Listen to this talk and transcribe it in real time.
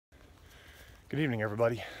Good evening,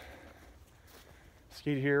 everybody.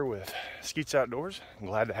 Skeet here with Skeet's Outdoors. I'm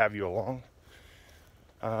glad to have you along.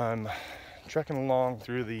 I'm trekking along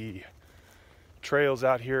through the trails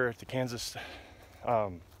out here at the Kansas.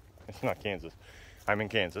 It's not Kansas. I'm in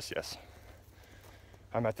Kansas, yes.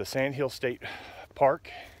 I'm at the Sandhill State Park,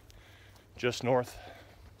 just northeast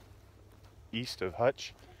of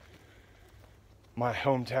Hutch, my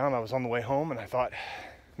hometown. I was on the way home and I thought,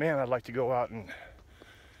 man, I'd like to go out and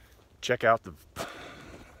check out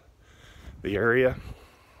the area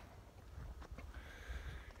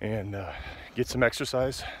and get some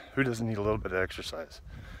exercise. Who doesn't need a little bit of exercise?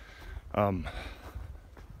 I'm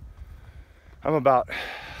about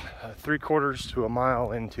 3/4 to a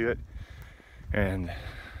mile into it, and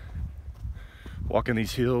walking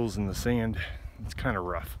these hills in the sand, it's kind of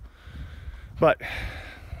rough. But the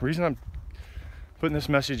reason I'm putting this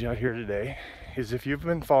message out here today is, if you've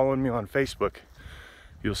been following me on Facebook,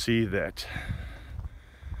 you'll see that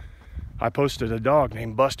I posted a dog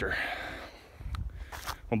named Buster.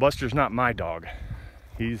 Well, Buster's not my dog.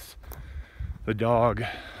 He's the dog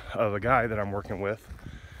of a guy that I'm working with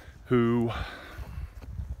who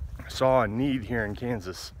saw a need here in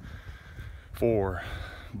Kansas for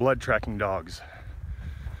blood tracking dogs.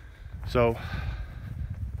 So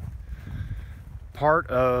part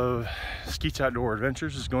of Skeet's Outdoor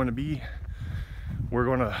Adventures is going to be, we're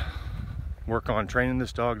going to work on training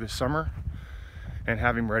this dog this summer and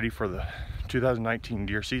have him ready for the 2019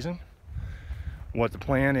 deer season. What the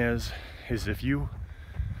plan is if you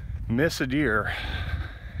miss a deer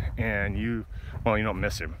and you don't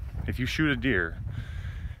miss him. If you shoot a deer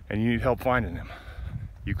and you need help finding him,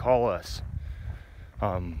 you call us,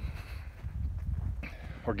 or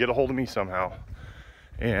get a hold of me somehow,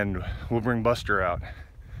 and we'll bring Buster out,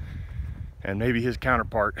 and maybe his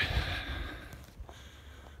counterpart.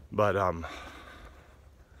 But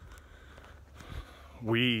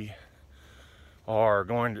we'll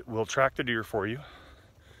track the deer for you,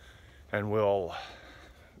 and we'll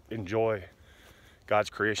enjoy God's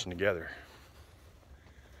creation together.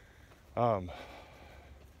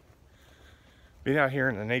 Being out here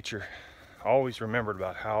in the nature, I always remembered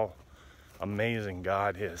about how amazing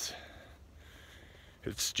God is.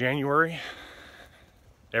 It's January,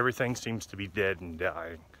 everything seems to be dead and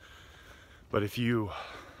dying. But if you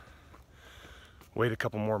wait a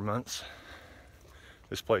couple more months,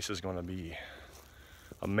 this place is going to be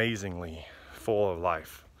amazingly full of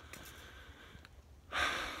life.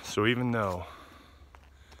 So even though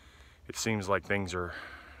it seems like things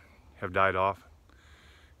have died off,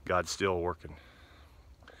 God's still working.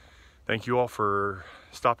 Thank you all for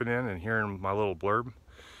stopping in and hearing my little blurb.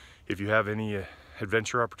 If you have any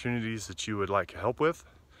adventure opportunities that you would like help with,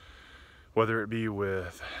 whether it be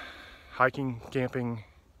with hiking, camping,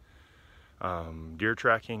 deer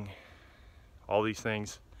tracking, all these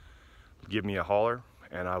things, give me a holler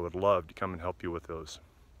and I would love to come and help you with those.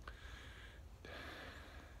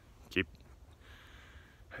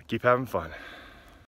 Keep having fun.